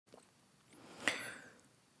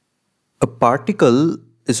A particle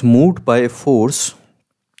is moved by a force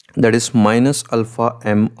that is minus alpha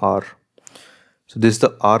mr. So this is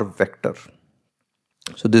the r vector.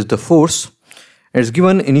 So this is the force. It's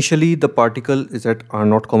given initially the particle is at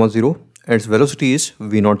r0, 0 and its velocity is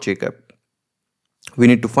v0 j cap. We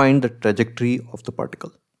need to find the trajectory of the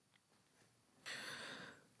particle.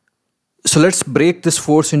 So let's break this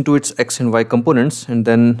force into its x and y components and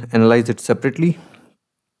then analyze it separately.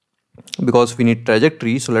 Because we need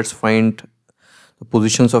trajectory, so let's find the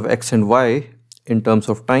positions of x and y in terms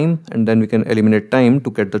of time, and then we can eliminate time to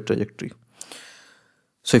get the trajectory.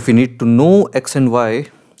 So if we need to know x and y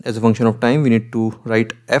as a function of time, we need to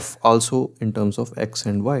write f also in terms of x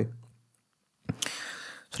and y.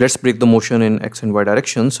 So let's break the motion in x and y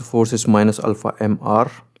directions. Force is minus alpha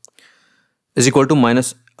mr is equal to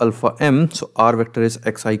minus alpha m. So r vector is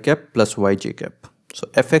xi cap plus yj cap. So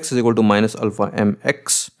fx is equal to minus alpha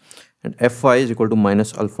mx and fy is equal to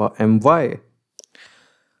minus alpha my.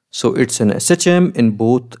 So it's an SHM in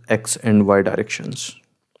both x and y directions.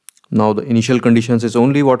 Now the initial conditions is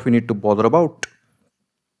only what we need to bother about.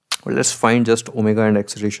 Well, let's find just omega and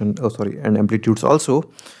acceleration, and amplitudes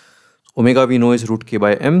also. Omega we know is root k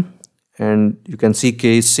by m, and you can see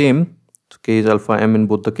k is same. So k is alpha m in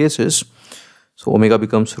both the cases. So omega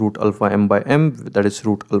becomes root alpha m by m, that is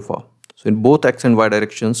root alpha. So in both x and y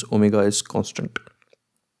directions, omega is constant.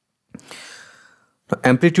 Now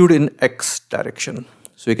amplitude in x direction.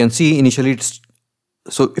 So you can see initially it's,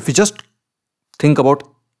 so if you just think about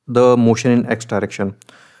the motion in x direction,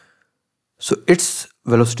 so its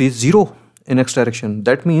velocity is 0 in x direction.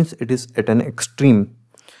 That means it is at an extreme.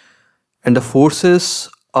 And the forces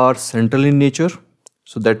are central in nature.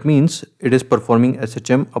 So that means it is performing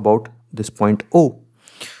SHM about this point O.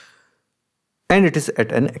 And it is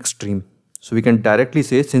at an extreme. So we can directly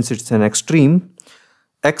say, since it's an extreme,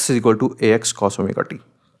 x is equal to ax cos omega t.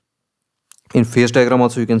 In phase diagram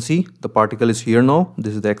also you can see the particle is here now.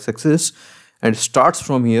 This is the x-axis and it starts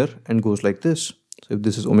from here and goes like this. So if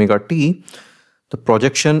this is omega t, the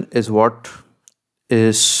projection is what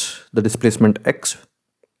is the displacement x,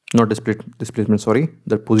 not displacement, sorry,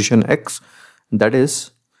 the position x, that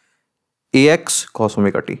is ax cos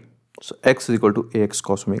omega t. So x is equal to ax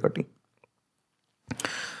cos omega t.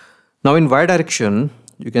 Now in y direction,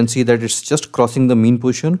 you can see that it's just crossing the mean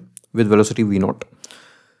position with velocity v0.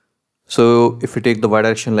 So if we take the y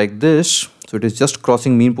direction like this, so it is just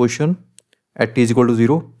crossing mean position at t is equal to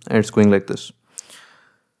 0 and it's going like this.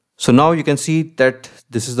 So now you can see that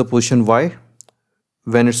this is the position y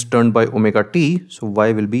when it's turned by omega t. So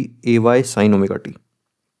y will be ay sin omega t.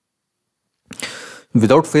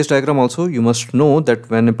 Without phase diagram also, you must know that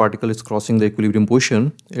when a particle is crossing the equilibrium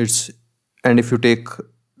position, and if you take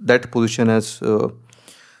that position as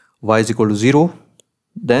y is equal to 0,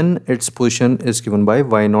 then its position is given by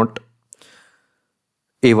y naught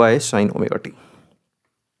ay sin omega t.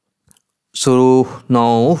 So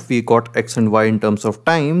now we got x and y in terms of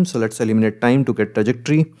time. So let's eliminate time to get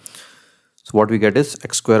trajectory. So what we get is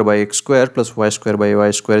x square by x square plus y square by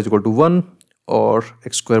y square is equal to 1, or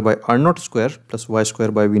x square by r naught square plus y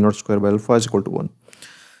square by v naught square by alpha is equal to 1.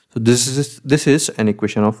 So this is an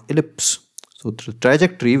equation of ellipse. So the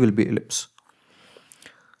trajectory will be ellipse.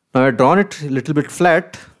 Now I have drawn it a little bit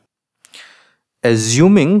flat,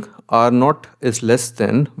 assuming r naught is less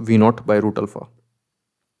than v naught by root alpha.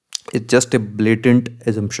 It's just a blatant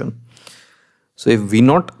assumption. So if v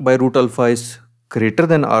naught by root alpha is greater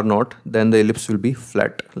than r naught, then the ellipse will be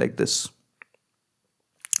flat like this.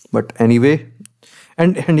 But anyway,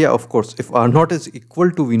 and yeah, of course, if r naught is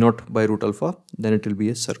equal to v naught by root alpha, then it will be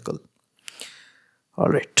a circle. All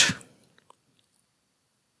right.